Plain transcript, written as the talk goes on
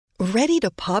Ready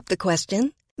to pop the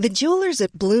question? The jewelers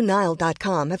at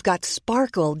BlueNile.com have got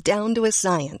sparkle down to a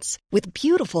science with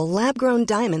beautiful lab-grown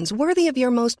diamonds worthy of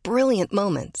your most brilliant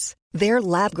moments. Their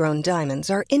lab-grown diamonds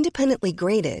are independently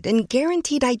graded and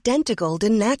guaranteed identical to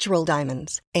natural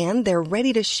diamonds, and they're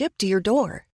ready to ship to your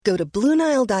door. Go to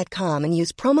BlueNile.com and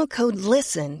use promo code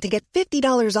LISTEN to get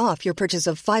 $50 off your purchase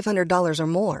of $500 or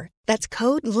more. That's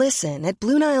code LISTEN at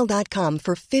BlueNile.com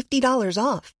for $50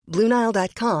 off.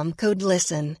 BlueNile.com, code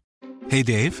LISTEN. Hey,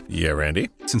 Dave. Yeah, Randy.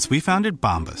 Since we founded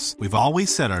Bombas, we've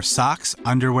always said our socks,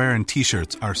 underwear, and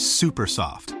T-shirts are super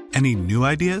soft. Any new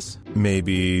ideas?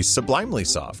 Maybe sublimely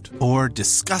soft. Or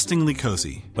disgustingly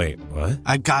cozy. Wait, what?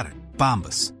 I got it.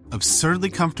 Bombas.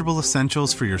 Absurdly comfortable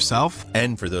essentials for yourself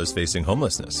and for those facing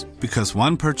homelessness. Because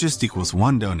one purchased equals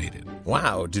one donated.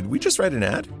 Wow, did we just write an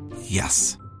ad?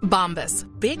 Yes. Bombas.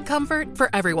 Big comfort for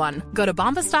everyone. Go to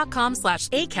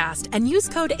bombas.com/ACAST and use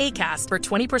code ACAST for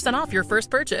 20% off your first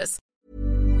purchase.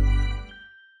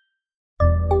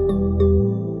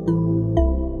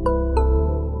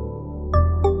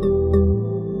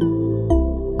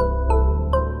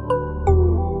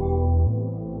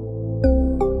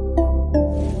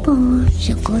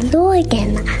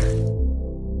 Barnpsykologerna.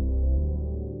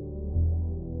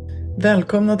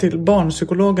 Välkomna till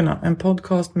Barnpsykologerna, en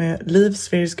podcast med Liv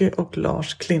Svirsky och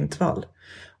Lars Klintvall.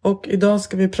 Och idag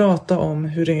ska vi prata om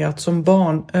hur det är att som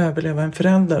barn överleva en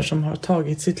förälder som har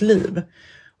tagit sitt liv.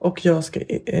 Och jag ska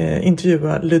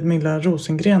intervjua Ludmilla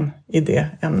Rosengren i det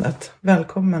ämnet.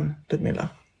 Välkommen Ludmilla.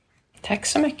 Tack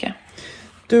så mycket.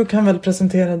 Du kan väl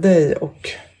presentera dig och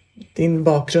din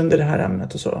bakgrund i det här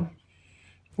ämnet och så.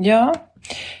 Ja,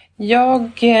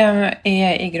 jag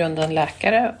är i grunden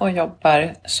läkare och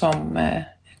jobbar som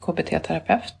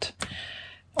KBT-terapeut.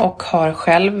 Och har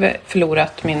själv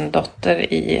förlorat min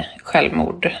dotter i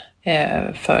självmord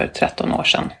för 13 år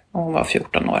sedan. Och hon var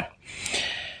 14 år.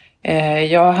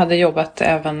 Jag hade jobbat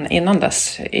även innan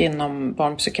dess inom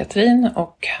barnpsykiatrin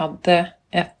och hade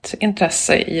ett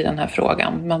intresse i den här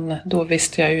frågan. Men då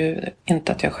visste jag ju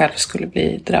inte att jag själv skulle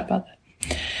bli drabbad.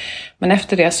 Men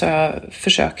efter det så har jag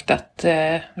försökt att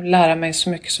lära mig så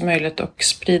mycket som möjligt och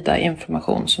sprida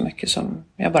information så mycket som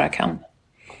jag bara kan.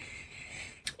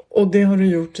 Och det har du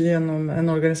gjort genom en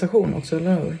organisation också,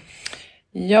 eller hur?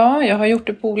 Ja, jag har gjort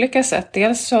det på olika sätt.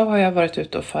 Dels så har jag varit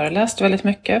ute och föreläst väldigt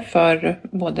mycket för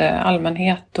både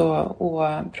allmänhet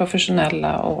och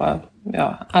professionella och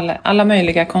ja, alla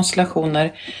möjliga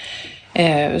konstellationer,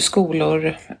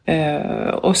 skolor.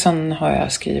 Och sen har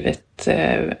jag skrivit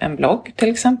en blogg till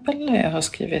exempel. Jag har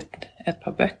skrivit ett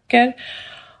par böcker.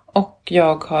 Och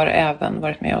jag har även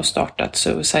varit med och startat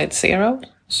Suicide Zero,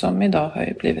 som idag har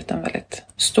ju blivit en väldigt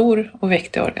stor och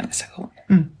viktig organisation.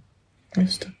 Mm,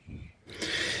 just det.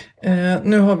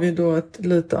 Nu har vi då ett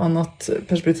lite annat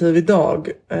perspektiv idag.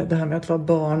 Det här med att vara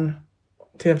barn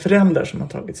till en förälder som har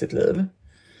tagit sitt liv.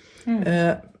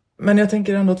 Mm. Men jag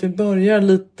tänker ändå att vi börjar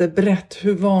lite brett.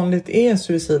 Hur vanligt är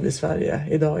suicid i Sverige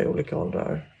idag i olika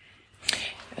åldrar?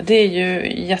 Det är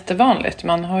ju jättevanligt.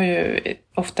 Man har ju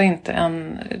ofta inte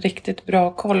en riktigt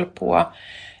bra koll på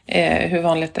hur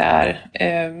vanligt det är.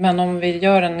 Men om vi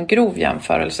gör en grov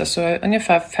jämförelse så är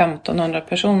ungefär 1500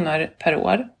 personer per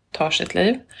år tar sitt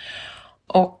liv.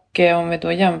 Och om vi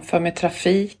då jämför med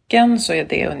trafiken så är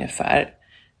det ungefär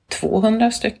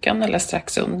 200 stycken eller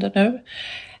strax under nu.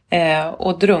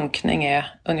 Och drunkning är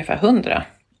ungefär 100.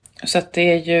 Så att det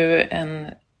är ju en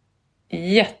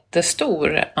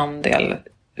jättestor andel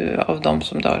av de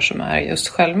som dör som är just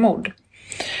självmord.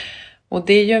 Och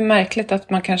det är ju märkligt att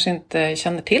man kanske inte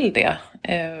känner till det.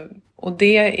 Och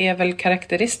det är väl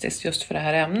karaktäristiskt just för det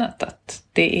här ämnet. Att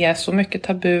det är så mycket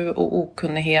tabu och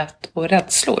okunnighet och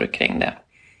rädslor kring det.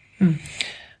 Mm.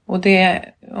 Och det,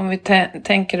 om vi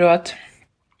tänker då att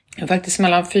det är faktiskt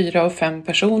mellan 4 och 5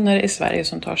 personer i Sverige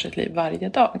som tar sitt liv varje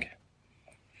dag.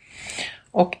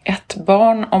 Och ett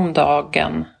barn om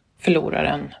dagen förlorar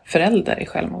en förälder i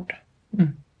självmord.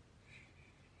 Mm.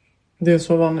 Det är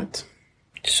så vanligt.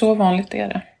 Så vanligt är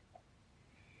det.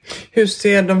 Hur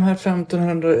ser de här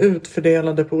 1500 ut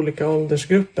fördelade på olika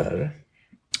åldersgrupper?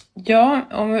 Ja,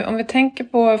 om vi tänker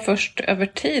på först över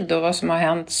tid och vad som har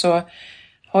hänt så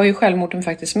har ju självmorden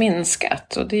faktiskt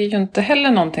minskat. Och det är ju inte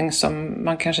heller någonting som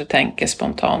man kanske tänker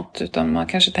spontant, utan man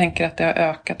kanske tänker att det har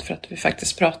ökat för att vi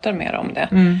faktiskt pratar mer om det.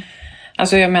 Mm.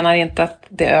 Alltså jag menar inte att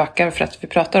det ökar för att vi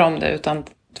pratar om det, utan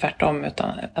tvärtom,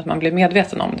 utan att man blir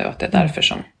medveten om det och att det är därför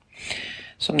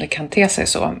som det kan te sig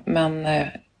så. Men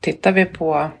tittar vi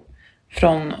på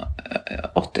från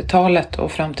 80-talet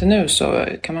och fram till nu så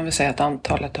kan man väl säga att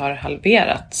antalet har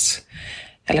halverats.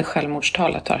 Eller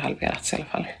självmordstalet har halverats i alla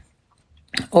fall.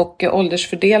 Och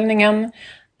åldersfördelningen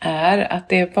är att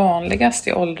det är vanligast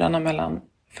i åldrarna mellan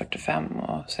 45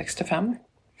 och 65.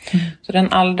 Så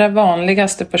den allra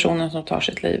vanligaste personen som tar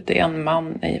sitt liv, det är en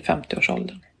man i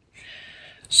 50-årsåldern.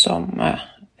 Som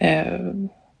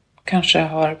kanske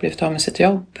har blivit av med sitt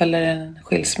jobb eller en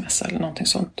skilsmässa eller någonting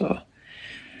sånt.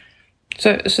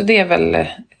 Så det är väl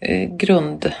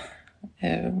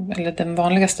eller den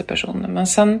vanligaste personen. Men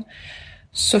sen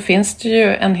så finns det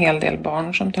ju en hel del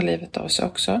barn som tar livet av sig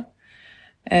också.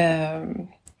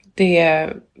 Det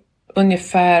är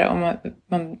ungefär, om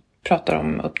man pratar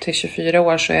om upp till 24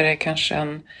 år, så är det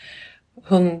kanske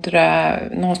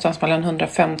någonstans mellan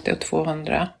 150 och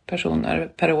 200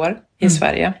 personer per år i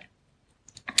Sverige.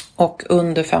 Och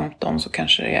under 15 så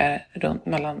kanske det är runt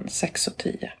mellan 6 och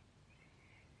 10.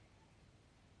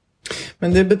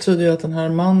 Men det betyder ju att den här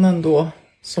mannen då,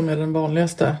 som är den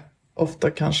vanligaste,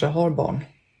 ofta kanske har barn.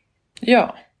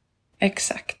 Ja,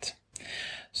 exakt.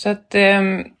 Så att,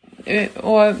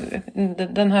 och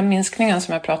den här minskningen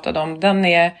som jag pratade om, den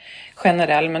är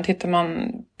generell. Men tittar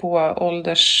man på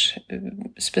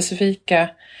åldersspecifika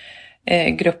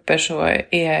grupper, så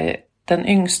är den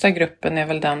yngsta gruppen är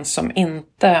väl den som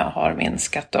inte har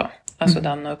minskat då. Alltså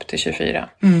den upp till 24.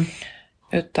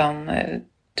 Utan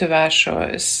tyvärr så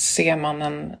ser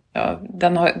man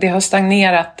det har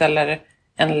stagnerat eller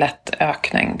en lätt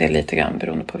ökning. Det är lite grann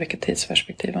beroende på vilket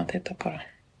tidsperspektiv man tittar på det.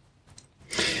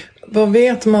 Vad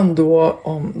vet man då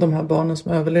om de här barnen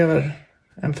som överlever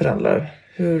en förälder?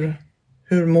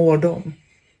 Hur mår de?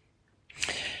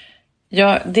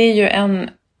 Ja, det är ju en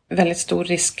väldigt stor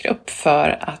riskgrupp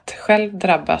för att själv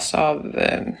drabbas av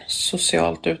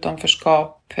socialt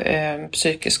utanförskap,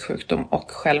 psykisk sjukdom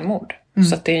och självmord.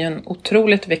 Så att det är ju en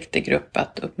otroligt viktig grupp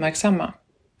att uppmärksamma.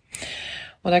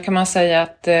 Och där kan man säga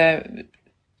att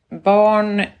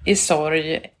barn i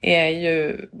sorg är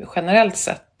ju generellt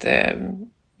sett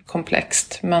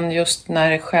komplext. Men just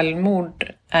när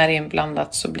självmord är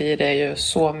inblandat så blir det ju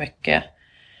så mycket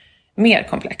mer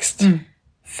komplext.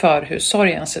 För hur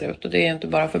sorgen ser ut. Och det är ju inte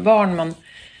bara för barn,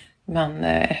 men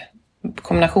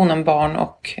kombinationen barn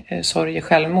och sorg i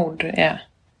självmord är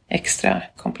extra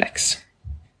komplex.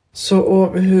 Så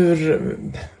och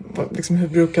hur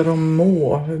brukar de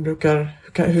må?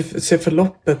 Hur ser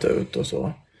förloppet ut och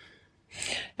så?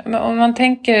 Men om man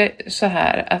tänker så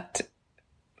här, att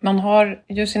man har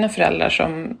ju sina föräldrar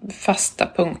som fasta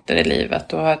punkter i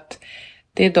livet, och att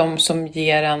det är de som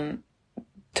ger en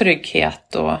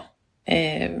trygghet och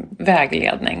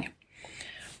vägledning.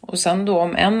 Och sen då,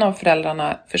 om en av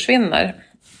föräldrarna försvinner,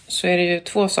 så är det ju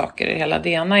två saker i hela. Det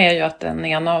ena är ju att den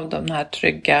ena av de här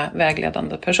trygga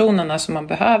vägledande personerna som man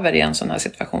behöver i en sån här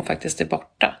situation faktiskt är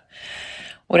borta.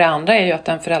 Och det andra är ju att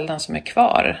den föräldern som är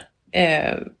kvar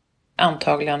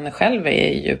antagligen själv är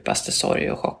i djupaste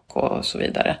sorg och chock och så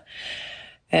vidare.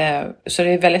 Så det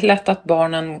är väldigt lätt att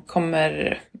barnen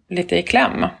kommer lite i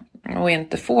kläm och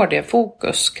inte får det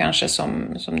fokus kanske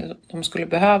som de skulle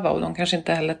behöva, och de kanske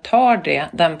inte heller tar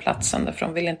den platsen, därför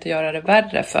de vill inte göra det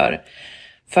värre för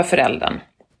föräldern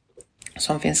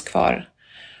som finns kvar.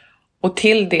 Och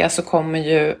till det så kommer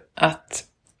ju att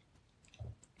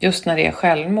just när det är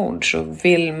självmord så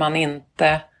vill man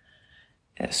inte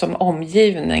som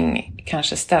omgivning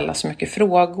kanske ställa så mycket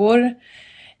frågor.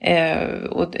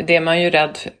 Och det är man ju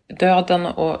rädd. Döden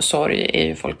och sorg är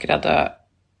ju folk rädda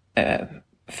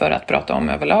för att prata om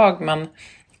överlag, men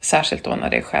särskilt då när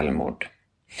det är självmord.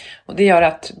 Och det gör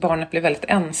att barnet blir väldigt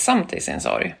ensamt i sin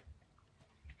sorg.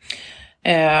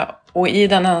 Och i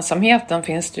den ensamheten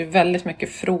finns det ju väldigt mycket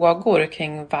frågor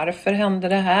kring varför hände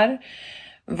det här?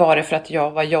 Var det för att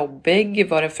jag var jobbig?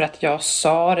 Var det för att jag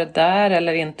sa det där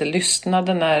eller inte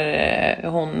lyssnade när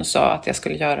hon sa att jag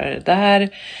skulle göra det där?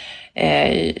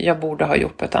 Jag borde ha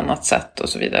gjort på ett annat sätt och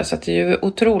så vidare. Så det är ju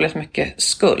otroligt mycket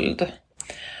skuld.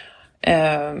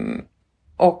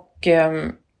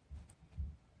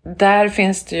 Där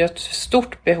finns det ju ett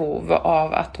stort behov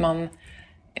av att man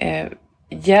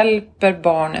hjälper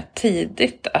barnet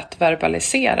tidigt att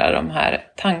verbalisera de här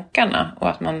tankarna, och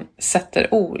att man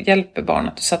hjälper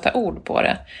barnet att sätta ord på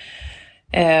det.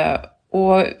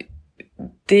 Och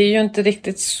det är ju inte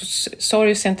riktigt,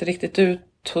 sorg ser inte riktigt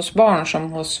ut hos barn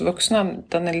som hos vuxna.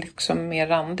 Den är liksom mer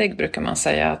randig, brukar man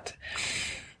säga. Att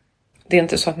det är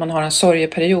inte så att man har en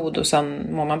sorgeperiod och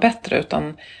sen mår man bättre,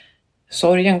 utan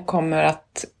sorgen kommer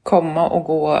att komma och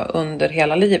gå under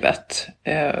hela livet.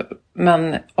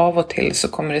 Men av och till så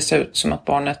kommer det se ut som att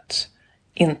barnet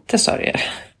inte sörjer.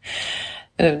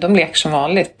 De leker som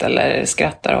vanligt eller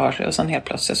skrattar och har sig, och sen helt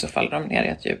plötsligt så faller de ner i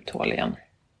ett djupt hål igen.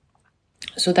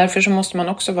 Så därför så måste man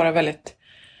också vara väldigt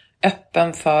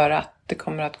öppen för att det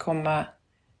kommer att komma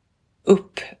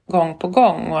upp gång på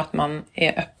gång, och att man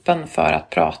är öppen för att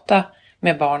prata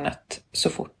med barnet så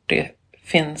fort det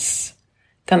finns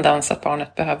tendens att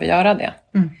barnet behöver göra det.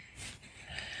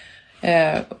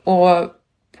 Och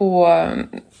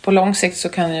på lång sikt så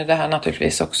kan ju det här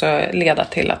naturligtvis också leda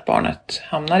till att barnet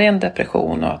hamnar i en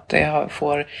depression och att det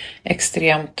får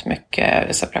extremt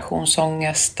mycket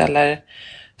separationsångest eller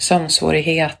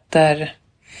sömnsvårigheter.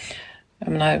 Jag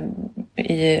menar,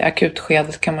 i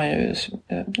akutskedet kan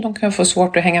de kan få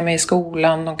svårt att hänga med i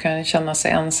skolan, de kan känna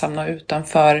sig ensamma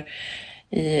utanför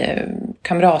i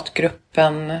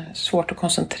kamratgruppen, svårt att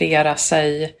koncentrera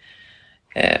sig,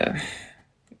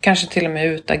 kanske till och med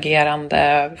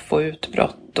utagerande, få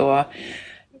utbrott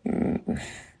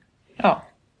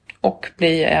och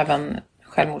bli även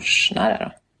självmordsnära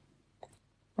då.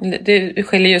 Det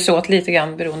skiljer ju så åt lite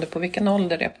grann beroende på vilken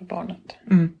ålder det är på barnet.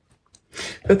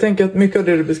 Jag tänker att mycket av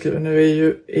det du beskriver nu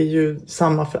är ju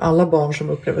samma för alla barn som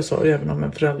upplever sorg, även om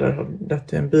en förälder har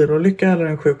dött i en bilolycka eller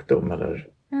en sjukdom eller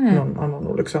någon annan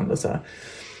olyckshändelse.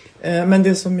 Men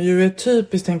det som ju är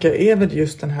typiskt, tänker jag, är väl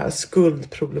just den här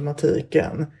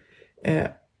skuldproblematiken.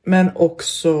 Men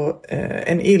också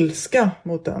en ilska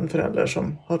mot den förälder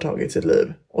som har tagit sitt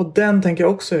liv. Och den tänker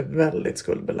jag också är väldigt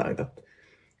skuldbelagd.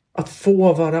 Att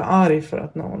få vara arg för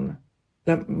att någon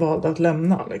valde att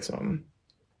lämna liksom.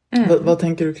 Vad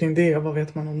tänker du kring det och vad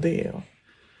vet man om det?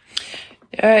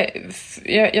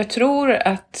 Jag tror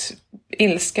att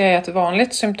ilska är ett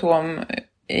vanligt symptom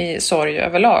i sorg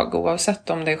överlag, oavsett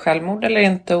om det är självmord eller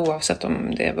inte, oavsett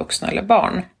om det är vuxna eller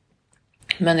barn.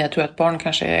 Men jag tror att barn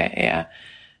kanske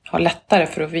har lättare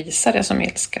för att visa det som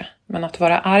ilska. Men att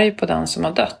vara arg på den som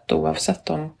har dött, oavsett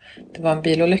om det var en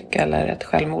bilolycka eller ett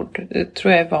självmord, det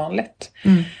tror jag är vanligt.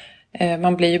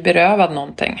 Man blir ju berövad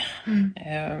någonting.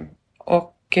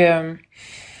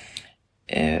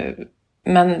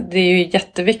 Men det är ju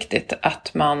jätteviktigt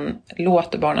att man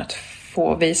låter barnet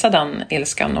få visa den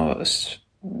ilskan och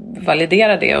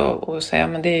validera det och säga,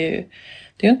 men det är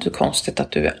ju inte konstigt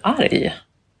att du är arg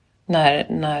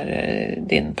när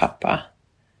din pappa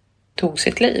tog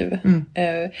sitt liv.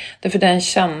 Därför den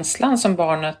känslan som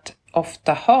barnet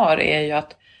ofta har är ju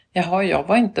att jag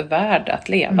var inte värd att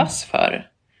levas för.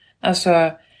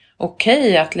 Alltså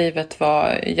okej att livet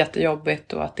var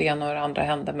jättejobbigt och att det ena och det andra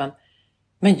hände,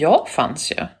 men jag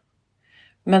fanns ju.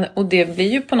 Och det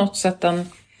blir ju på något sätt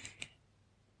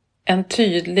en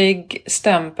tydlig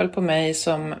stämpel på mig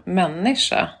som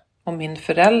människa. Och min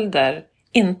förälder,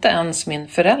 inte ens min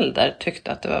förälder,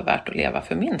 tyckte att det var värt att leva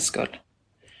för min skull.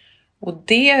 Och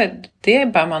det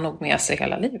bär man nog med sig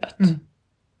hela livet.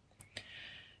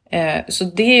 Så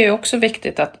det är ju också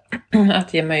viktigt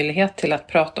att ge möjlighet till att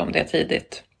prata om det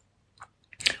tidigt.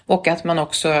 Och att man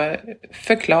också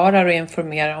förklarar och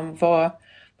informerar om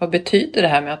vad betyder det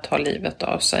här med att ta livet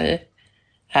av sig.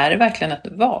 Är det verkligen ett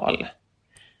val?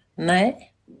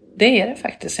 Nej, det är det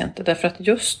faktiskt inte. Därför att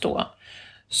just då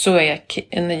så är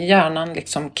hjärnan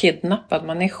liksom kidnappad.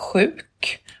 Man är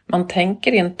sjuk. Man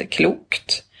tänker inte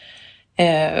klokt.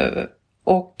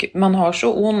 Och man har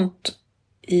så ont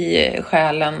i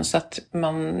själen så att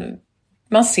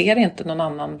man ser inte någon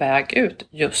annan väg ut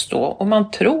just då. Och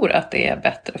man tror att det är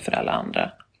bättre för alla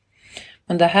andra.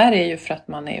 Men det här är ju för att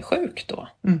man är sjuk då.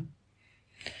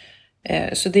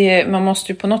 Så man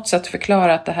måste ju på något sätt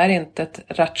förklara att det här är inte ett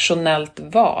rationellt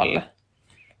val.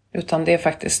 Utan det är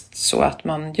faktiskt så att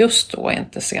man just då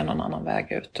inte ser någon annan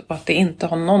väg ut. Och att det inte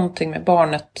har någonting med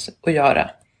barnet att göra.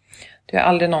 Det är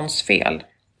aldrig någons fel.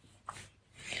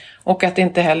 Och att det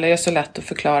inte heller är så lätt att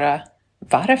förklara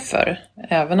varför.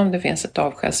 Även om det finns ett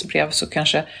avskedsbrev så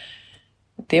kanske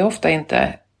det är ofta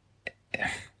inte...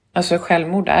 Alltså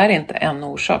självmord är inte en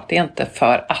orsak. Det är inte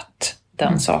för att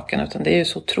den saken, utan det är ju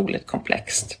så otroligt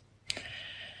komplext.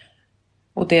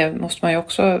 Och det måste man ju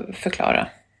också förklara.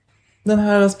 Den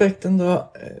här aspekten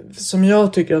då, som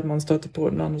jag tycker att man stöter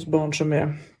på bland hos barn som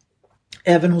är,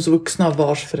 även hos vuxna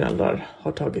vars föräldrar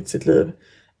har tagit sitt liv.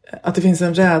 Att det finns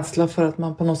en rädsla för att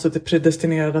man på något sätt är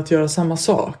predestinerad att göra samma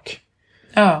sak.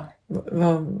 Ja.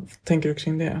 Vad tänker du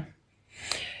kring det?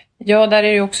 Ja, där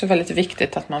är det också väldigt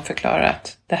viktigt att man förklarar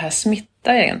att det här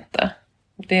smittar inte.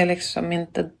 Det är liksom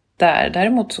inte där.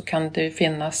 Däremot så kan det ju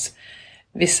finnas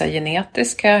vissa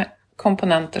genetiska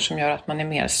komponenter som gör att man är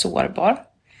mer sårbar.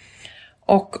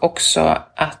 Och också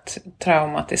att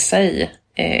traumat i sig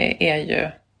är ju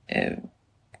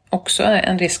också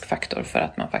en riskfaktor för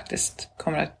att man faktiskt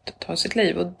kommer att ta sitt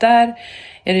liv. Och där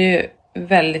är det ju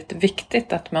väldigt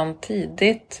viktigt att man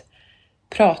tidigt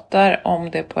pratar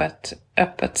om det på ett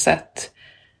öppet sätt.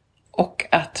 Och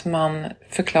att man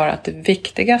förklarar att det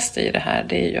viktigaste i det här,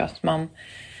 det är ju att man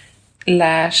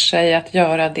lär sig att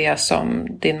göra det som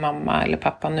din mamma eller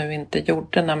pappa nu inte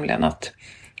gjorde. Nämligen att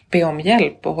be om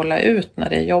hjälp och hålla ut när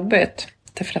det är jobbigt.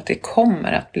 Därför att det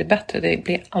kommer att bli bättre. Det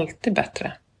blir alltid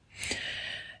bättre.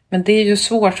 Men det är ju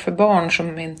svårt för barn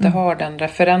som inte har den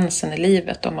referensen i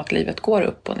livet om att livet går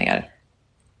upp och ner.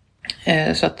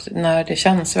 Så att när det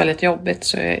känns väldigt jobbigt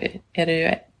så är det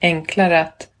ju enklare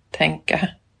att tänka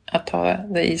att ta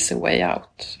the easy way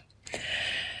out.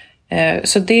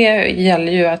 Så det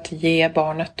gäller ju att ge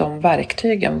barnet de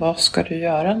verktygen. Vad ska du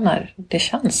göra när det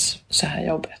känns så här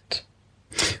jobbigt?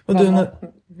 Och du,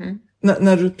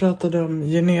 när du pratade om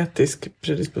genetisk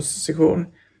predisposition,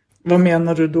 vad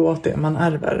menar du då att det är man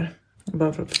ärver?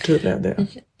 Bara för att förtydliga det.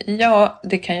 Ja,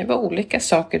 det kan ju vara olika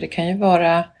saker. Det kan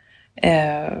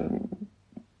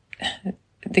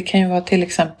ju vara till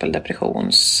exempel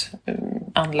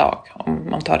depressionsanlag, om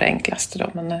man tar det enklaste då.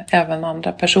 Men även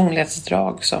andra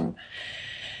personlighetsdrag som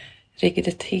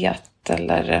rigiditet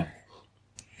eller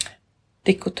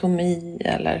dikotomi.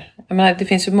 Jag menar, det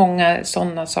finns ju många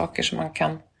sådana saker som man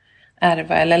kan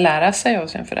ärva eller lära sig av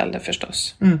sin förälder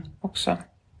förstås också.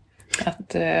 Att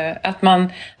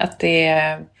det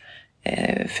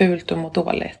är fult att må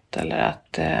dåligt, eller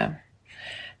att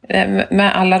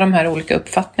med alla de här olika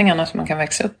uppfattningarna som man kan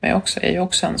växa upp med också, är ju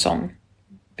också en sån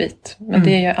bit. Men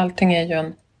det är ju, allting är ju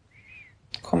en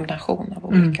kombination av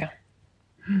olika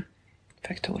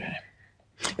faktorer.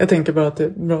 Jag tänker bara att det är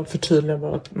bra att förtydliga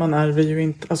bara att man ärver ju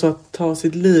inte, alltså att ta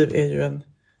sitt liv är ju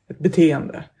ett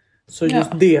beteende. Så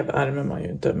just det ärver man ju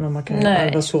inte, men man kan ju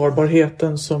ärva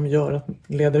sårbarheten som gör att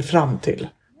det leder fram till.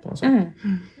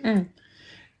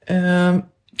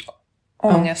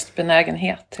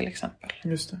 Ångestbenägenhet till exempel.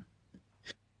 Just det.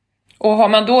 Och har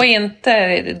man då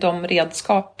inte de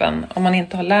redskapen, om man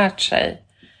inte har lärt sig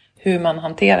hur man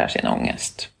hanterar sin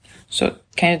ångest, så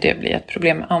kan ju det bli ett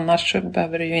problem. Annars så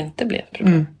behöver det ju inte bli ett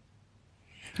problem.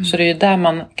 Så det är ju där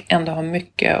man ändå har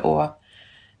mycket att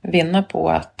vinna på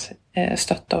att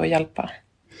stötta och hjälpa.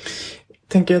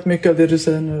 Tänker att mycket av det du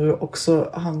säger nu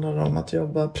också handlar om att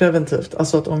jobba preventivt.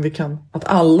 Alltså att om vi kan, att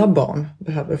alla barn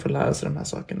behöver få lära sig de här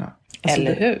sakerna. Alltså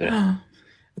eller hur?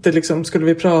 Att det liksom, skulle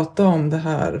vi prata om det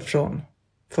här från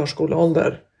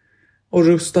förskoleålder och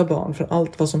rusta barn för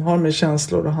allt vad som har med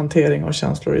känslor och hantering av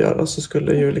känslor att göra, så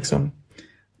skulle ju liksom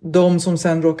de som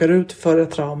sen råkar ut för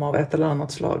ett trauma av ett eller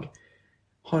annat slag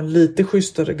ha en lite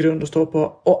schysstare grund att stå på,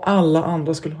 och alla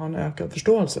andra skulle ha en ökad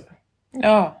förståelse.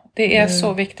 Ja, det är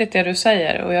så viktigt det du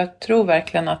säger, och jag tror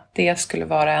verkligen att det skulle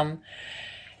vara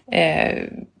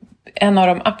en av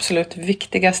de absolut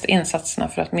viktigaste insatserna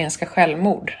för att minska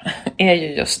självmord är ju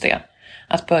just det,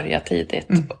 att börja tidigt.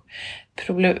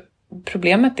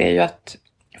 Problemet är ju att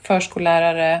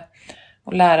förskollärare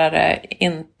och lärare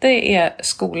inte är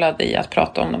skolade i att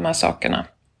prata om de här sakerna,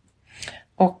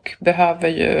 och behöver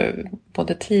ju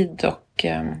både tid och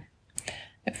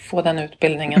få den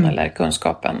utbildningen eller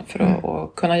kunskapen för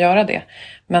att kunna göra det.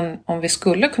 Men om vi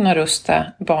skulle kunna rusta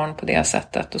barn på det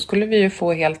sättet, då skulle vi ju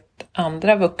få helt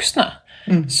andra vuxna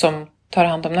som tar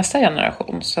hand om nästa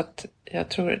generation. Så att jag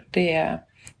tror det är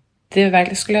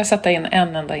verkligen, skulle jag sätta in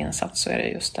en enda insats så är det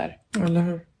just där. Eller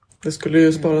hur? Det skulle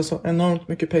ju spara så enormt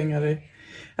mycket pengar i.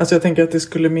 Alltså jag tänker att det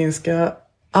skulle minska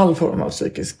all form av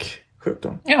psykisk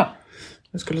sjukdom. Ja.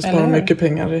 Det skulle spara mycket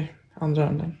pengar i andra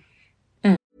änden.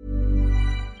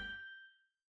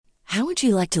 How would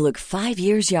you like to look 5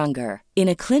 years younger? In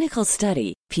a clinical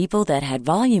study, people that had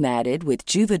volume added with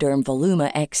Juvederm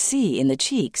Voluma XC in the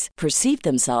cheeks perceived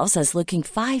themselves as looking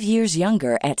 5 years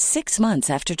younger at 6 months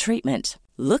after treatment.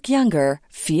 Look younger,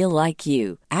 feel like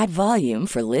you. Add volume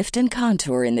for lift and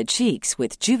contour in the cheeks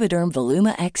with Juvederm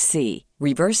Voluma XC.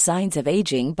 Reverse signs of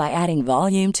aging by adding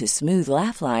volume to smooth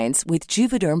laugh lines with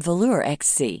Juvederm Volure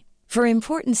XC. For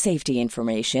important safety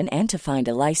information and to find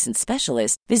a licensed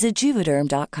specialist, visit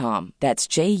Juvederm.com. That's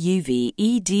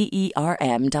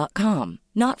JUVEDERM.com.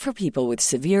 Not for people with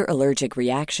severe allergic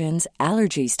reactions,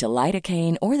 allergies to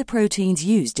lidocaine, or the proteins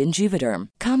used in Juvederm.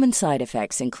 Common side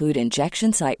effects include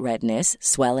injection site redness,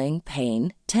 swelling,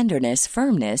 pain, tenderness,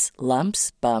 firmness,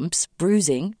 lumps, bumps,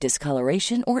 bruising,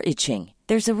 discoloration, or itching.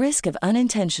 There's a risk of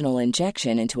unintentional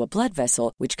injection into a blood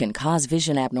vessel, which can cause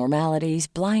vision abnormalities,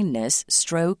 blindness,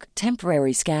 stroke,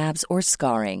 temporary scabs, or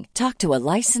scarring. Talk to a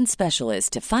licensed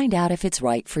specialist to find out if it's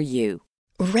right for you.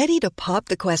 Ready to pop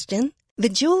the question? The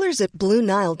jewelers at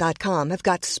BlueNile.com have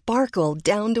got sparkle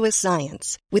down to a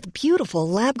science with beautiful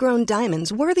lab-grown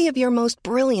diamonds worthy of your most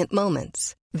brilliant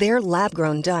moments. Their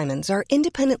lab-grown diamonds are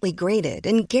independently graded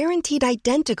and guaranteed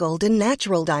identical to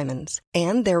natural diamonds,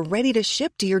 and they're ready to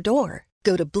ship to your door.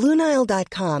 Go to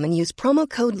BlueNile.com and use promo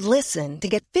code LISTEN to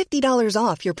get $50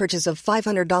 off your purchase of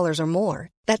 $500 or more.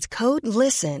 That's code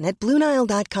LISTEN at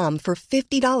BlueNile.com for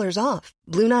 $50 off.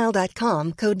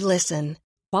 BlueNile.com, code LISTEN.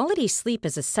 Quality sleep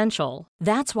is essential.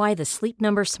 That's why the Sleep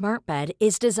Number Smart Bed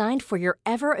is designed for your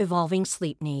ever-evolving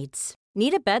sleep needs.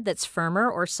 Need a bed that's firmer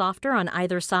or softer on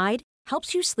either side?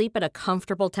 Helps you sleep at a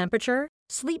comfortable temperature?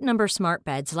 Sleep Number Smart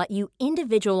Beds let you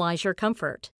individualize your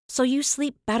comfort, so you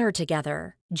sleep better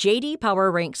together. JD Power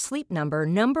ranks Sleep Number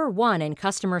number 1 in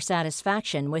customer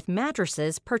satisfaction with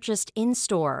mattresses purchased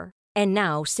in-store. And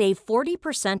now, save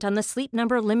 40% on the Sleep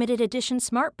Number Limited Edition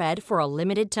Smart Bed for a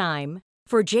limited time.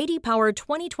 For JD Power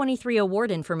 2023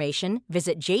 award information,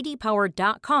 visit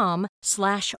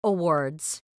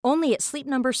jdpower.com/awards. Only at Sleep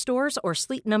Number stores or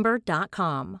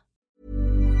sleepnumber.com.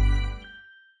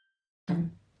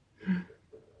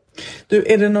 Du,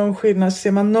 är det någon skillnad?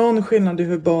 Ser man någon skillnad i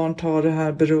hur barn tar det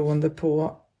här beroende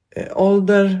på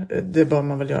ålder? Det bör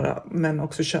man väl göra, men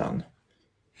också kön.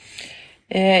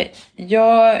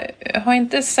 Jag har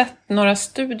inte sett några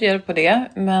studier på det,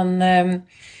 men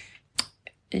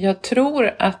jag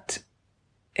tror att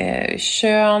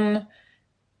kön,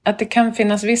 att det kan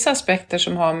finnas vissa aspekter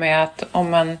som har med att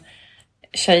om en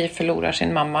tjej förlorar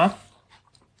sin mamma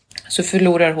så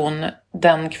förlorar hon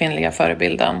den kvinnliga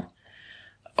förebilden.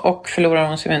 Och förlorar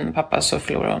hon sin pappa så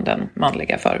förlorar hon den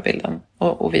manliga förebilden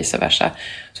och vice versa.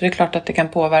 Så det är klart att det kan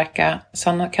påverka.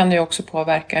 Sen kan det ju också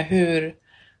påverka hur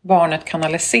barnet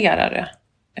kanaliserar det.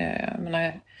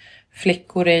 Men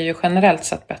flickor är ju generellt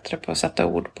sett bättre på att sätta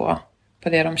ord på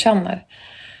det de känner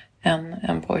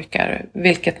än pojkar.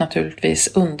 Vilket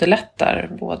naturligtvis underlättar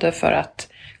både för att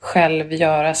själv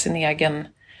göra sin egen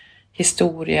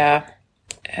historia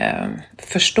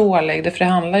förståelig. För det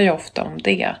handlar ju ofta om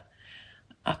det.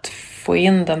 Att få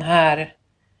in den här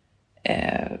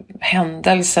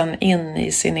händelsen in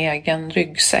i sin egen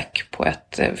ryggsäck på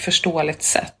ett förståeligt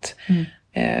sätt.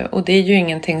 Och det är ju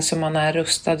ingenting som man är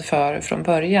rustad för från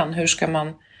början. Hur ska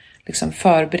man liksom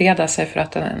förbereda sig för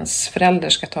att ens förälder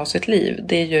ska ta sitt liv?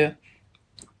 Det är ju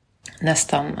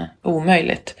nästan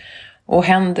omöjligt. Och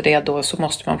händer det då så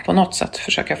måste man på något sätt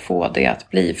försöka få det att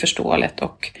bli förståeligt.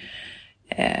 Och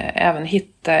även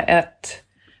hitta ett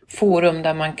forum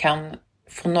där man kan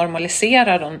få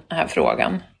normalisera den här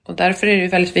frågan. Och därför är det ju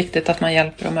väldigt viktigt att man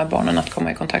hjälper de här barnen att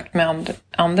komma i kontakt med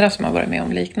andra som har varit med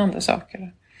om liknande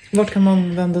saker. Vart kan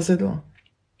man vända sig då?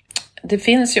 Det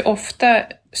finns ju ofta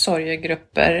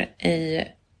sorgegrupper i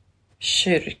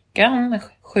kyrkan,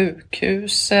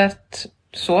 sjukhuset,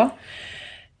 så.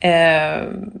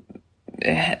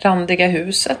 Randiga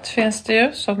huset finns det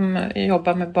ju som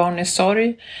jobbar med barn i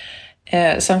sorg.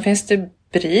 Sen finns det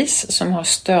BRIS som har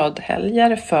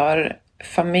stödhelger för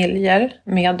familjer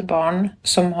med barn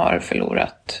som har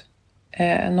förlorat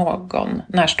någon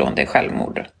närstående i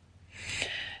självmord.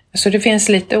 Så det finns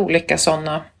lite olika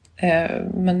sådana,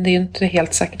 men det är ju inte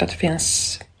helt säkert att det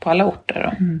finns på alla orter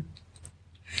då.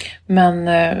 Men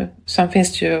sen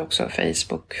finns det ju också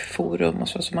Facebook-forum och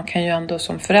så man kan ju ändå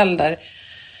som förälder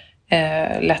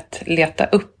lätt leta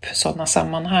upp sådana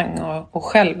sammanhang och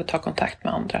själv ta kontakt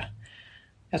med andra.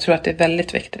 Jag tror att det är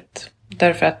väldigt viktigt.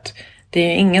 Därför att det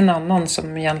är ingen annan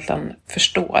som egentligen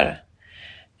förstår.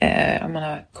 Jag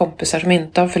menar, kompisar som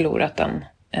inte har förlorat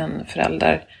en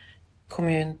förälder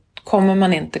kommer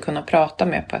man inte kunna prata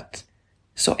med på ett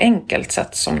så enkelt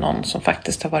sätt som någon som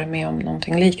faktiskt har varit med om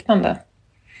någonting liknande.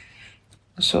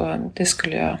 Så det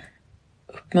skulle jag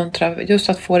uppmuntra. Just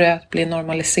att få det att bli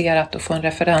normaliserat och få en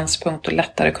referenspunkt och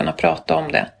lättare kunna prata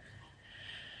om det.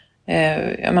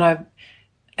 Jag menar,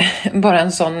 bara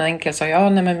en sån enkel sak. Ja,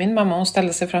 nej, men min mamma hon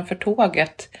ställde sig framför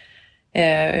tåget.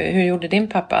 Hur gjorde din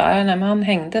pappa? Nej, men han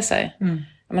hängde sig.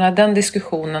 Jag menar, den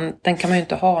diskussionen, den kan man ju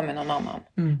inte ha med någon annan.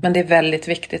 Men det är väldigt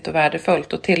viktigt och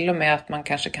värdefullt. Och till och med att man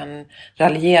kanske kan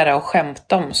raljera och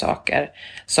skämta om saker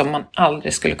som man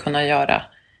aldrig skulle kunna göra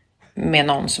med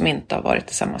någon som inte har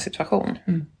varit i samma situation.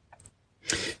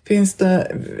 Finns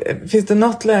det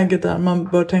något läge där man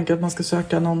bör tänka att man ska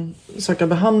söka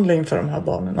behandling för de här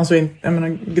barnen? Alltså, jag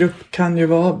menar, grupp kan ju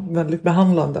vara väldigt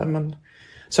behandlande, men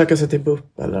söka sig till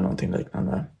BUP eller någonting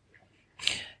liknande.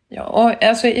 Ja, och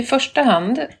alltså i första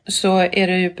hand så är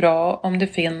det ju bra om det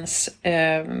finns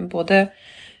både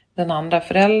den andra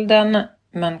föräldern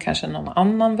men kanske någon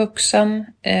annan vuxen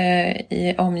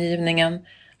i omgivningen,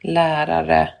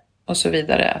 lärare och så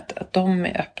vidare. Att de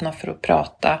är öppna för att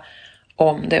prata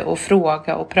om det och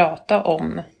fråga och prata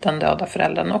om den döda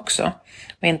föräldern också.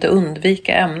 Och inte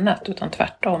undvika ämnet utan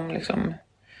tvärtom. Liksom,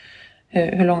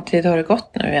 hur lång tid har det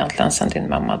gått nu egentligen sedan din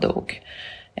mamma dog?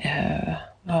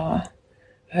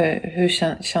 Hur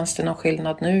känns det någon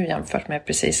skillnad nu jämfört med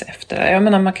precis efter? Jag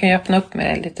menar, man kan ju öppna upp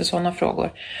med lite sådana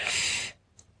frågor.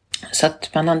 Så att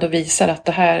man ändå visar att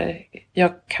det här,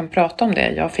 jag kan prata om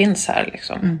det, jag finns här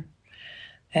liksom.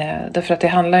 Därför att det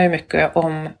handlar ju mycket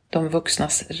om de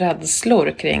vuxnas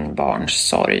rädslor kring barns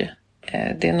sorg.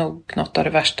 Det är nog något av det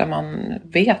värsta man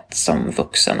vet som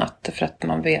vuxen. För att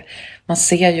man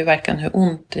ser ju verkligen hur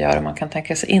ont det gör och man kan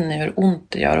tänka sig in i hur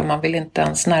ont det gör och man vill inte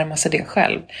ens närma sig det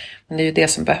själv. Men det är ju det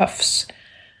som behövs.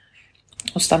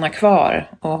 Och stanna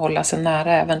kvar och hålla sig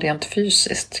nära även rent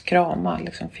fysiskt. Krama,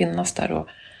 liksom finnas där.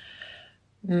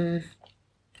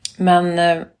 Men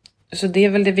så det är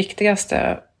väl det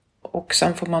viktigaste. Och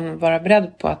sen får man vara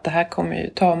beredd på att det här kommer ju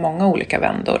ta många olika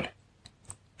vändor.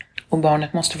 Och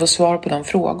barnet måste få svar på de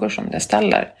frågor som det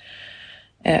ställer.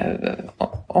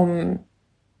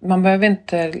 Man behöver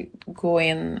inte gå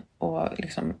in och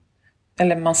liksom,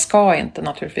 eller man ska inte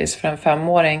naturligtvis för en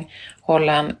 5-åring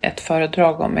hålla ett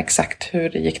föredrag om exakt hur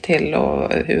det gick till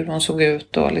och hur hon såg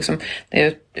ut och liksom,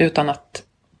 utan att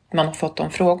man har fått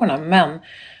de frågorna. Men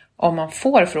om man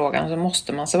får frågan så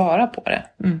måste man svara på det.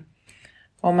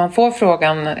 Om man får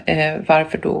frågan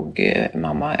varför dog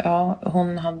mamma? Ja,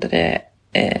 hon hade det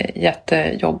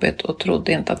jättejobbigt och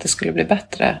trodde inte att det skulle bli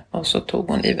bättre. Och så tog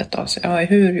hon livet av sig. Ja,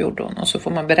 hur gjorde hon? Och så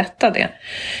får man berätta det.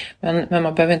 Men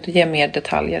man behöver inte ge mer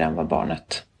detaljer än vad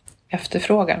barnet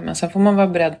efterfrågar. Men sen får man vara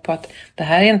beredd på att det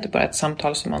här är inte bara ett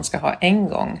samtal som man ska ha en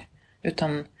gång.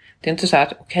 Utan det är inte så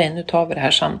att okej, nu tar vi det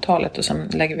här samtalet och sen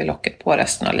lägger vi locket på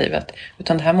resten av livet.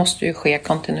 Utan det här måste ju ske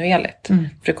kontinuerligt.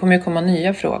 För det kommer ju komma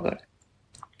nya frågor.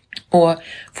 Och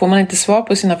får man inte svar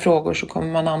på sina frågor så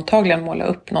kommer man antagligen måla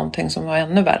upp någonting som var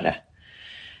ännu värre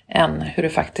än hur det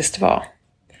faktiskt var.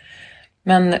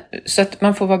 Men så att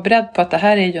man får vara beredd på att det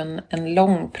här är ju en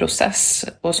lång process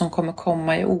och som kommer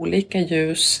komma i olika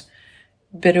ljus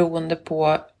beroende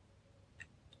på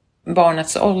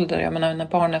barnets ålder. Jag menar, när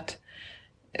barnet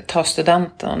tar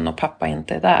studenten och pappa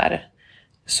inte är där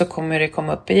så kommer det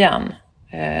komma upp igen.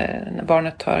 När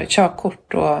barnet tar ett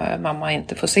körkort och mamma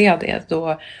inte får se det,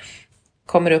 då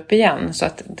kommer det upp igen. Så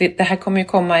att det här kommer ju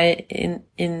komma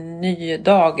i nya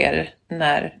dagar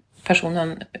när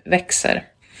personen växer.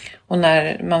 Och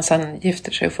när man sen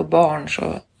gifter sig och får barn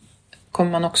så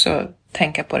kommer man också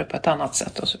tänka på det på ett annat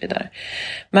sätt och så vidare.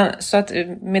 Men så att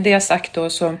med det sagt då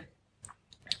så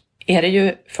är det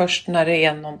ju först när det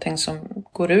är någonting som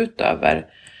går ut över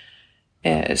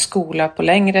skola på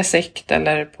längre sikt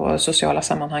eller på sociala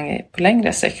sammanhang på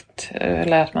längre sikt,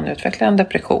 eller att man utvecklar en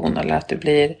depression eller att det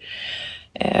blir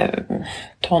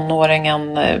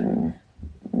tonåringen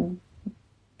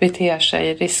beter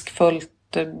sig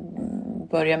riskfullt,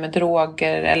 börjar med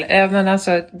droger eller även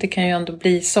alltså det kan ju ändå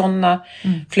bli sådana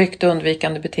flykt- och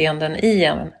undvikande beteenden i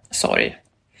en sorg.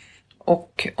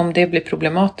 Och om det blir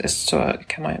problematiskt så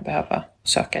kan man ju behöva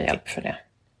söka hjälp för det.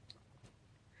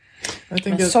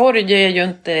 Men sorg är ju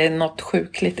inte något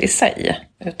sjukligt i sig,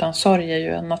 utan sorg är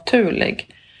ju en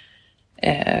naturlig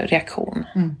reaktion.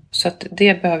 Så att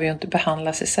det behöver ju inte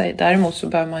behandlas i sig. Däremot så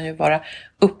behöver man ju vara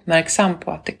uppmärksam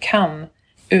på att det kan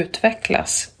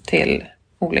utvecklas till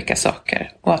olika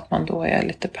saker och att man då är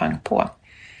lite pang på.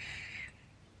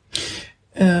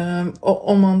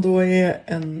 Om man då är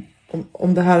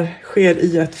om det här sker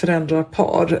i ett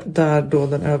föräldrapar där då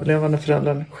den överlevande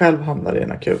föräldern själv hamnar i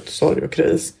en akut sorg och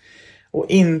kris och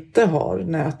inte har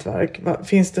nätverk,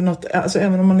 finns det något, alltså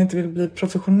även om man inte vill bli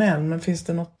professionell, men finns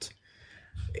det något,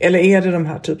 eller är det de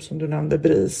här typ som du nämnde,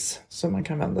 BRIS, som man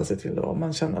kan vända sig till då om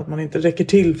man känner att man inte räcker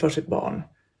till för sitt barn?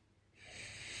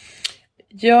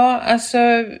 Ja, alltså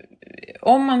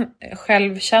om man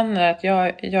själv känner att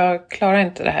jag klarar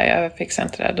inte det här, jag fixar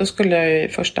inte det här, då skulle jag i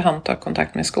första hand ta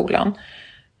kontakt med skolan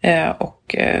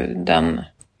och den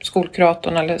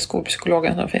skolkuratorn eller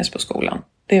skolpsykologen som finns på skolan.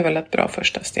 Det är väl ett bra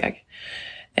första steg.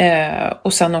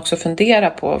 Och sen också fundera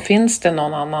på, finns det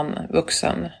någon annan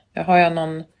vuxen? Har jag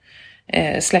någon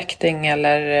släkting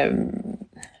eller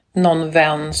någon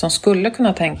vän som skulle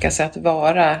kunna tänka sig att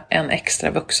vara en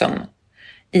extra vuxen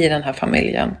i den här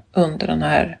familjen under den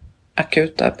här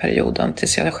akuta perioden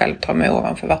tills jag själv tar mig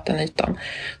ovanför vattenytan.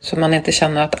 Så man inte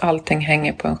känner att allting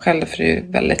hänger på en själv, för det är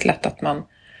ju väldigt lätt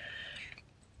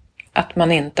att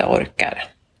man inte orkar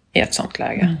i ett sånt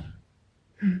läge.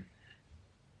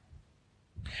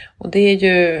 Och det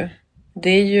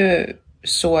är ju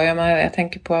så, jag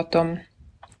tänker på att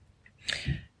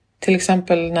till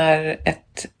exempel när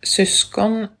ett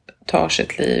syskon tar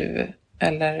sitt liv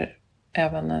eller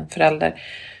även en förälder,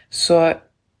 så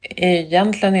är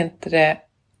egentligen inte det,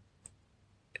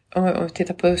 om vi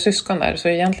tittar på syskon där, så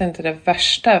är egentligen inte det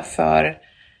värsta för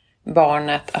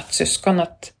barnet att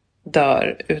syskonet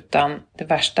dör, utan det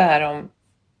värsta är om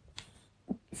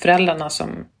föräldrarna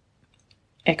som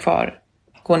är kvar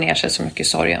går ner sig så mycket i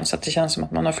sorgen så att det känns som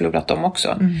att man har förlorat dem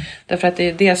också. Därför att det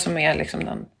är det som är liksom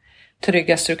den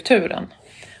trygga strukturen.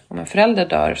 Om en förälder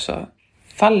dör så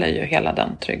faller ju hela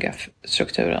den trygga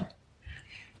strukturen.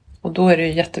 Och då är det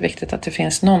ju jätteviktigt att det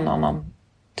finns någon annan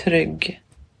trygg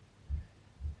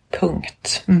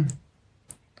punkt.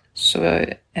 Så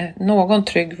någon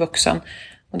trygg vuxen,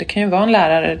 och det kan ju vara en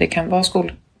lärare, det kan vara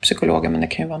skolpsykologer, men det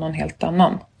kan ju vara någon helt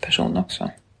annan person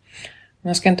också.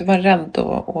 Man ska inte vara rädd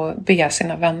och be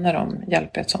sina vänner om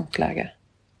hjälp i ett sånt läge.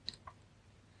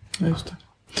 Just det.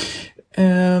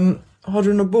 Har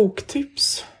du några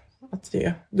boktips att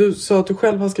ge? Du sa att du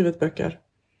själv har skrivit böcker.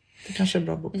 Det kanske är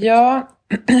bra boktips. Ja,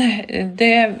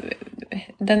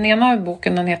 den ena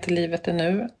boken, den heter Livet är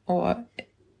nu och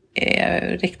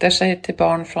riktar sig till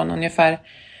barn från ungefär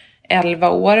 11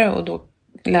 år, och då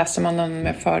läser man den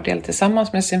med fördel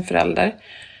tillsammans med sin förälder.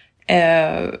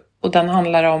 Och den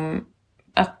handlar om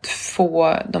att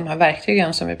få de här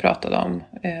verktygen som vi pratade om.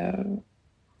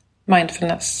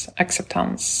 Mindfulness,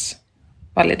 acceptans,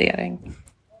 validering.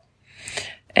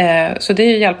 Så det är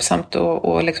ju hjälpsamt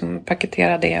att liksom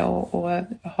paketera det och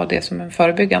ha det som en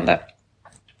förebyggande.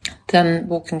 Den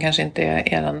boken kanske inte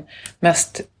är den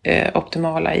mest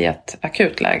optimala i ett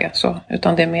akut läge,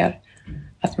 utan det är mer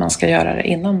att man ska göra det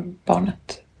innan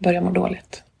barnet börjar må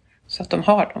dåligt. Så att de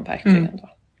har de verktygen då.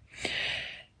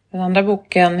 Den andra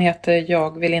boken heter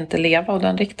Jag vill inte leva, och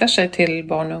den riktar sig till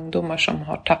barn och ungdomar som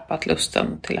har tappat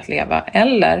lusten till att leva,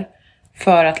 eller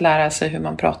för att lära sig hur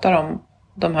man pratar om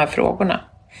de här frågorna.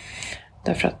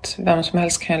 Därför att vem som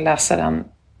helst kan ju läsa den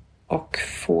och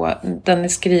den är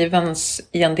skriven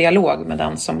i en dialog med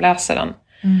den som läser den.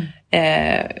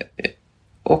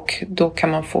 Och då kan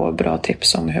man få bra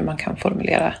tips om hur man kan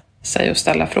formulera sig och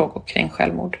ställa frågor kring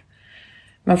självmord.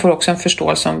 Man får också en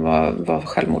förståelse om vad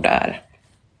självmord är.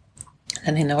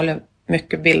 Den innehåller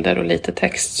mycket bilder och lite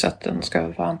text, så att den ska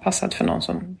vara anpassad för någon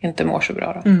som inte mår så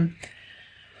bra då.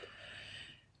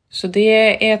 Så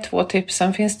det är 2 tips.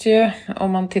 Sen finns det ju,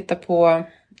 om man tittar på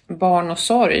barn och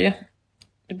sorg,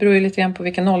 det beror ju lite grann på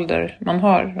vilken ålder man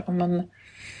har.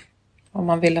 Om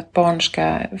man vill att barn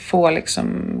ska få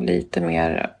liksom lite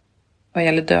mer vad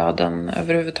gäller döden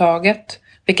överhuvudtaget,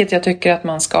 vilket jag tycker att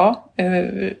man ska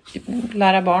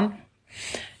lära barn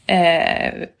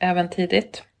även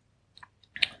tidigt.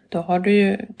 Då har du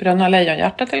ju Bröderna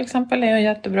Lejonhjärta till exempel, är en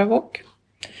jättebra bok.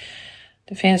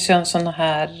 Det finns ju en sån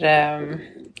här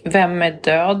Vem är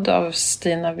död av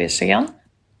Stina Wirsén.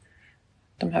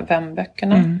 De här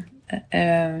Vem-böckerna.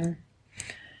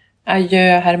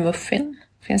 Adjö Herr Muffin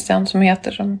finns det en som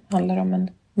heter, som handlar om en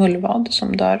mullvad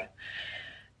som dör.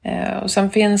 Och sen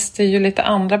finns det ju lite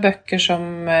andra böcker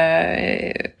som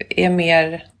är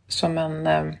mer som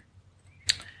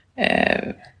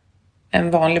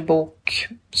en vanlig bok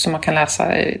som man kan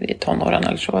läsa i tonåren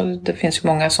eller så. Det finns ju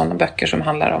många sådana böcker som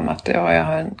handlar om att jag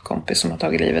har en kompis som har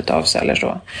tagit livet av sig eller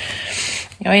så.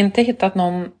 Jag har inte hittat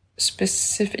någon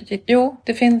specifik. Jo,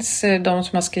 det finns de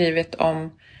som har skrivit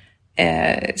om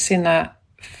sina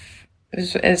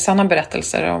sanna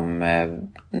berättelser om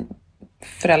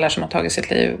föräldrar som har tagit sitt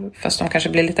liv, fast de kanske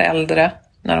blir lite äldre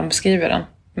när de skriver den,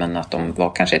 men att de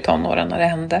var kanske i tonåren när det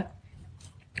hände.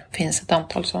 Det finns ett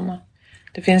antal sådana.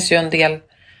 Det finns ju en del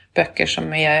böcker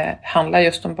som handlar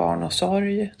just om barn och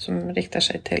sorg, som riktar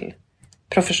sig till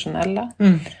professionella.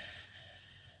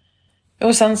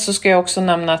 Och sen så ska jag också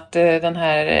nämna att den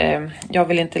här Jag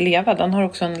vill inte leva, den har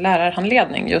också en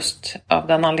lärarhandledning just av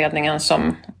den anledningen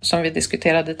som vi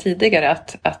diskuterade tidigare,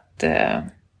 att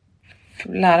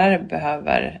lärare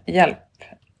behöver hjälp.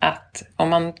 Att om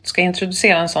man ska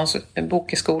introducera en sån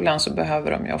bok i skolan, så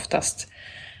behöver de ju oftast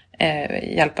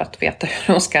hjälp att veta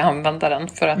hur de ska använda den,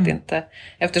 för att inte,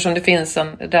 eftersom det finns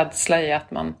en rädsla i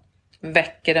att man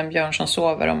väcker en björn som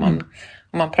sover om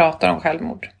man pratar om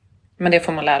självmord. Men det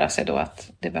får man lära sig då,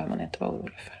 att det behöver man inte vara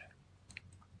orolig för.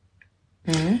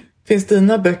 Finns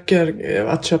dina böcker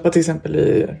att köpa till exempel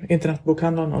i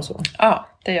internetbokhandlarna och så? Ja,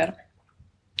 det gör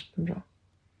de. Bra.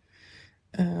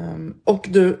 Och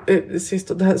du,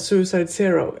 sist, det här Suicide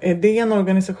Zero, är det en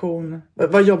organisation?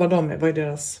 Vad jobbar de med? Vad är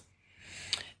deras?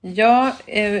 Ja,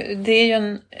 det är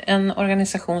ju en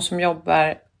organisation som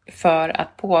jobbar för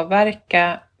att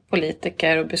påverka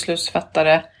politiker och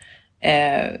beslutsfattare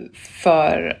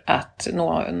för att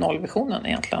nå nollvisionen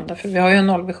egentligen. Därför vi har ju en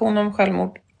nollvision om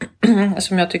självmord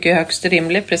som jag tycker är högst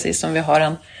rimlig, precis som vi har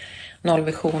en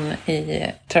nollvision i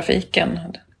trafiken.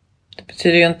 Det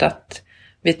betyder ju inte att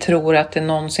vi tror att det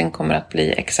någonsin kommer att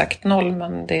bli exakt noll,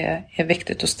 men det är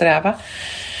viktigt att sträva.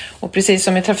 Och precis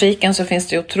som i trafiken så finns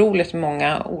det otroligt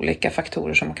många olika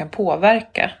faktorer som man kan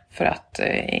påverka för att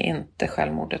inte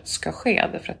självmordet ska ske.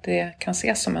 För att det kan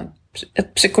ses som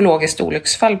ett psykologiskt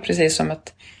olycksfall, precis som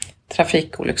ett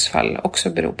trafikolycksfall också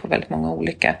beror på väldigt många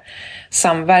olika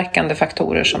samverkande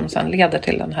faktorer som sedan leder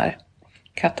till den här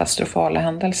katastrofala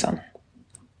händelsen.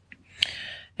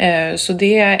 Så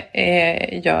det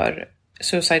gör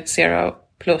Suicide Zero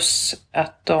plus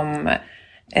att de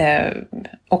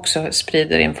också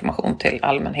sprider information till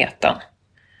allmänheten.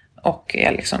 Och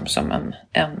är liksom som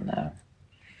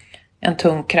en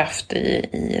tung kraft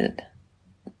i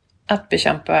att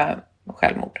bekämpa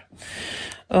självmord.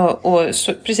 Och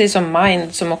så, precis som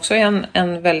Mind, som också är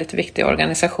en väldigt viktig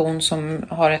organisation som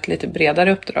har ett lite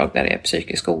bredare uppdrag där det är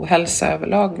psykisk ohälsa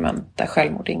överlag, men där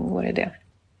självmord ingår i det.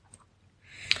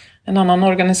 En annan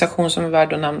organisation som är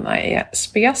värd att nämna är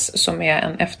SPES, som är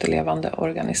en efterlevande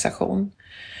organisation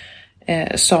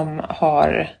som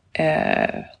har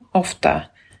ofta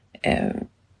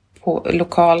på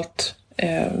lokalt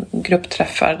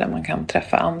gruppträffar där man kan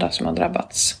träffa andra som har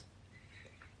drabbats.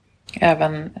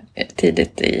 Även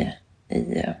tidigt i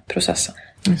processen.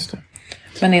 Just det.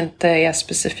 Men inte är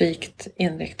specifikt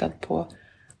inriktad på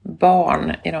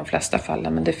barn i de flesta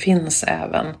fallen. Men det finns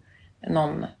även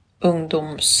någon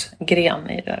ungdomsgren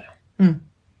i det.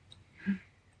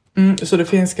 Så det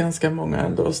finns ganska många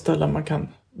ändå ställen man kan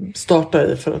starta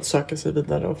i för att söka sig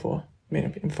vidare och få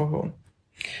mer information.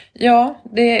 Ja,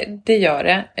 det gör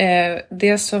det.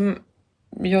 Det som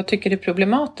jag tycker är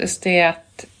problematiskt är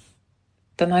att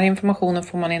den här informationen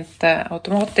får man inte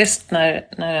automatiskt när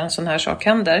en sån här sak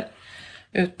händer.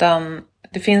 Utan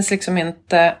det finns liksom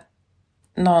inte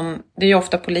någon... Det är ju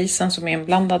ofta polisen som är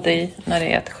inblandad i när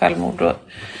det är ett självmord. Och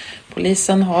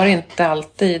polisen har inte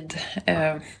alltid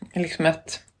liksom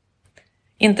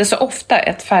inte så ofta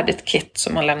ett färdigt kit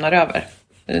som man lämnar över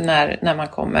när man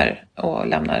kommer och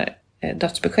lämnar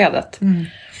dödsbeskedet.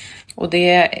 Och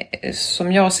det,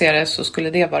 som jag ser det, så skulle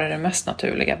det vara den mest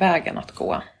naturliga vägen att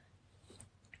gå.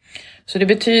 Så det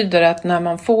betyder att när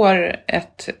man får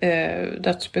ett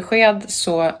dödsbesked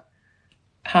så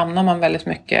hamnar man väldigt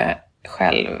mycket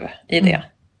själv i det.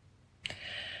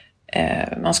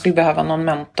 Man skulle behöva någon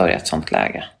mentor i ett sånt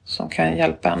läge som kan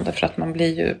hjälpa en, för att man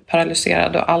blir ju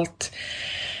paralyserad och allt.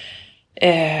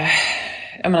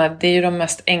 Jag menar, det är ju de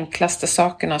mest enklaste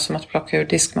sakerna som att plocka ur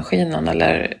diskmaskinen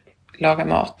eller laga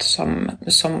mat som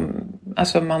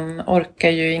alltså man orkar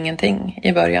ju ingenting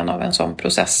i början av en sån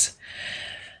process.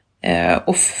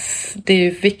 Och det är ju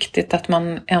viktigt att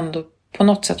man ändå på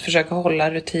något sätt försöker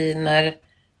hålla rutiner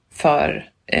för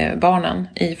barnen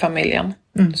i familjen.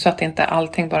 Så att inte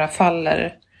allting bara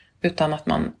faller, utan att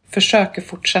man försöker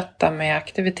fortsätta med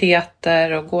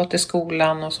aktiviteter och gå till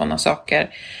skolan och sådana saker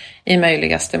i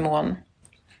möjligaste mån.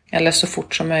 Eller så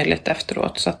fort som möjligt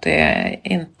efteråt, så att det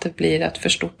inte blir ett för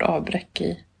stort avbräck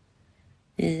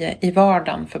i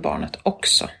vardagen för barnet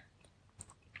också.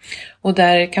 Och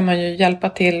där kan man ju hjälpa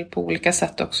till på olika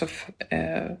sätt också.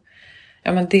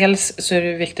 Men dels så är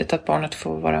det viktigt att barnet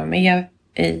får vara med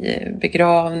i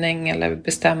begravning eller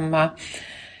bestämma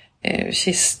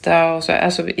kista och så,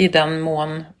 alltså i den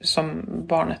mån som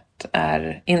barnet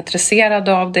är intresserad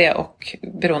av det och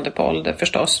beroende på ålder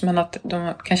förstås, men att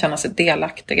de kan känna sig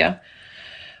delaktiga.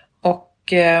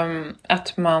 Och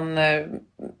att man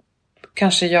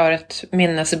kanske gör ett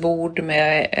minnesbord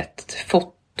med ett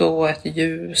foto och ett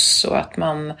ljus, och att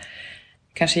man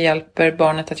kanske hjälper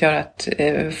barnet att göra ett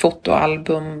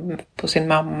fotoalbum på sin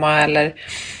mamma, eller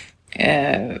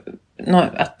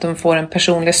att de får en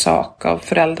personlig sak av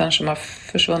föräldern som har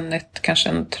försvunnit, kanske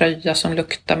en tröja som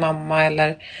luktar mamma,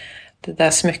 eller det där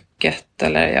smycket,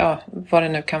 eller vad det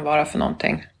nu kan vara för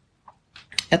någonting.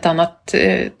 Ett annat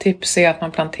tips är att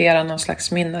man planterar någon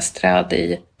slags minnesträd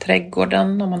i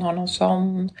trädgården om man har någon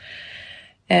sån.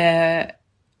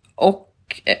 Och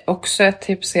också ett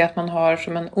tips är att man har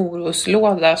som en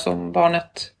oroslåda som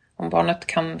om barnet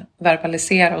kan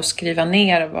verbalisera och skriva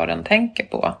ner vad den tänker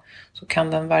på, så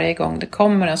kan den varje gång det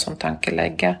kommer en sån tanke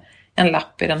lägga en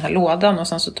lapp i den här lådan, och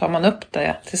sen så tar man upp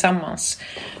det tillsammans.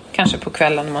 Kanske på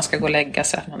kvällen när man ska gå och lägga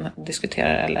sig, att man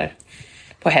diskuterar, eller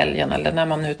på helgen, eller när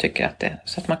man nu tycker att det,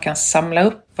 så att man kan samla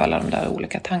upp alla de där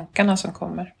olika tankarna som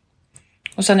kommer.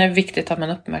 Och sen är det viktigt att man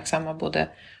uppmärksammar både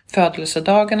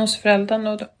födelsedagen hos föräldern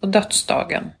och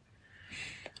dödsdagen.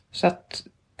 Så att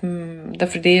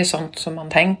därför det är sånt som man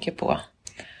tänker på.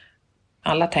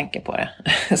 Alla tänker på det.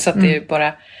 Så att det är ju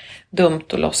bara dumt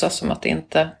att låtsas som att det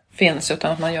inte finns,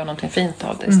 utan att man gör någonting fint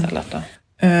av det istället då.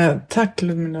 Tack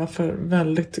Ludmila för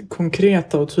väldigt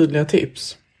konkreta och tydliga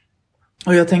tips.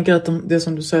 Och jag tänker att det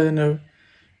som du säger nu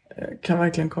kan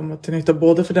verkligen komma till nytta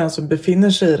både för den som befinner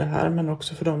sig i det här, men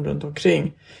också för dem runt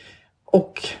omkring.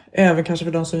 Och även kanske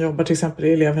för de som jobbar till exempel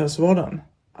i elevhälsovården.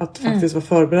 Att faktiskt vara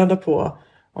förberedda på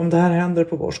om det här händer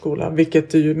på vår skola, vilket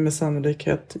det ju med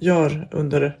sannolikhet gör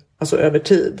över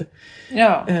tid.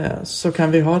 Ja. Så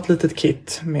kan vi ha ett litet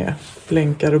kit med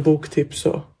länkar och boktips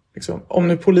och liksom, om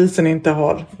nu polisen inte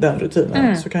har den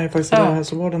rutinen så kan ju faktiskt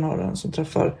hälsovården ha den som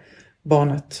träffar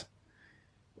barnet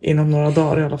inom några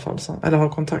dagar i alla fall, eller har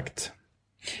kontakt.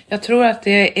 Jag tror att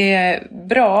det är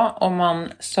bra om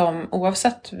man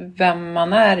oavsett vem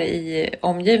man är i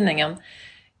omgivningen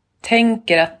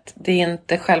tänker att det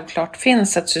inte självklart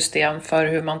finns ett system för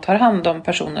hur man tar hand om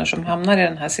personer som hamnar i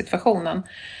den här situationen.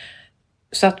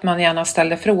 Så att man gärna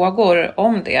ställer frågor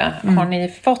om det. Har ni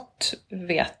fått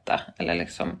veta? Eller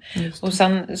liksom. Och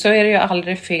sen så är det ju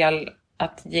aldrig fel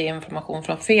att ge information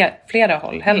från flera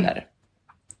håll heller.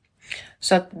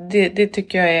 Så att det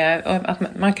tycker jag är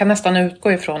att man kan nästan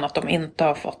utgå ifrån att de inte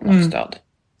har fått något stöd.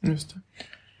 Just det.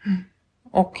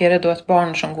 Och är det då ett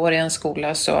barn som går i en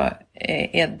skola så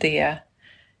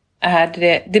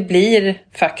det blir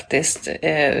faktiskt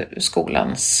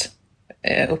skolans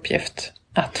uppgift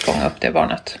att fånga upp det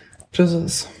barnet.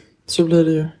 Precis. Så blir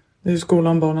det ju. Det är ju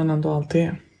skolan barnen ändå alltid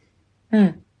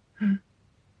är.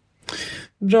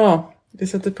 Bra. Vi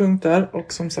sätter punkt där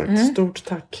och som sagt, stort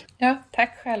tack. Ja,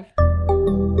 tack själv.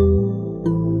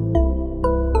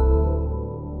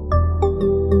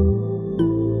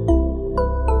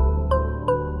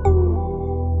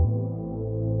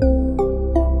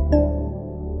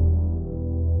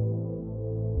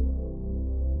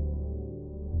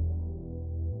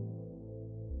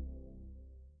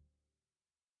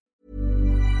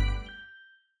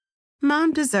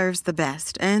 Mom deserves the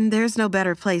best, and there's no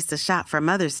better place to shop for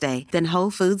Mother's Day than Whole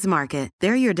Foods Market.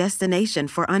 They're your destination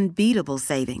for unbeatable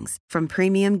savings, from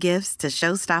premium gifts to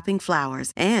show-stopping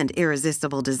flowers and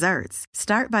irresistible desserts.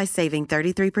 Start by saving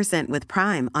 33% with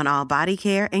Prime on all body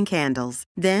care and candles.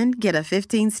 Then get a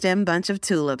 15-stem bunch of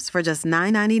tulips for just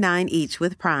 $9.99 each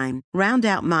with Prime. Round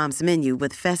out Mom's menu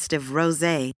with festive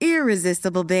rosé,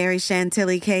 irresistible berry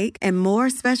chantilly cake, and more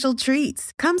special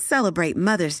treats. Come celebrate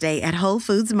Mother's Day at Whole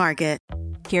Foods Market.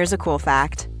 Here's a cool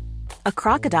fact. A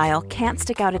crocodile can't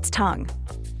stick out its tongue.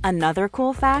 Another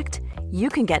cool fact, you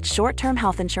can get short-term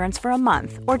health insurance for a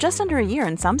month or just under a year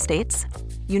in some states.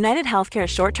 United Healthcare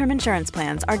short-term insurance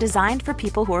plans are designed for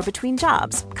people who are between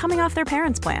jobs, coming off their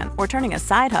parents' plan, or turning a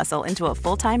side hustle into a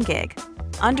full-time gig.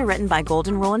 Underwritten by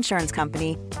Golden Rule Insurance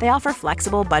Company, they offer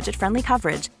flexible, budget-friendly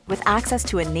coverage with access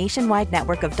to a nationwide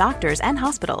network of doctors and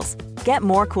hospitals. Get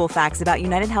more cool facts about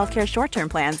United Healthcare short-term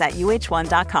plans at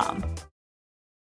uh1.com.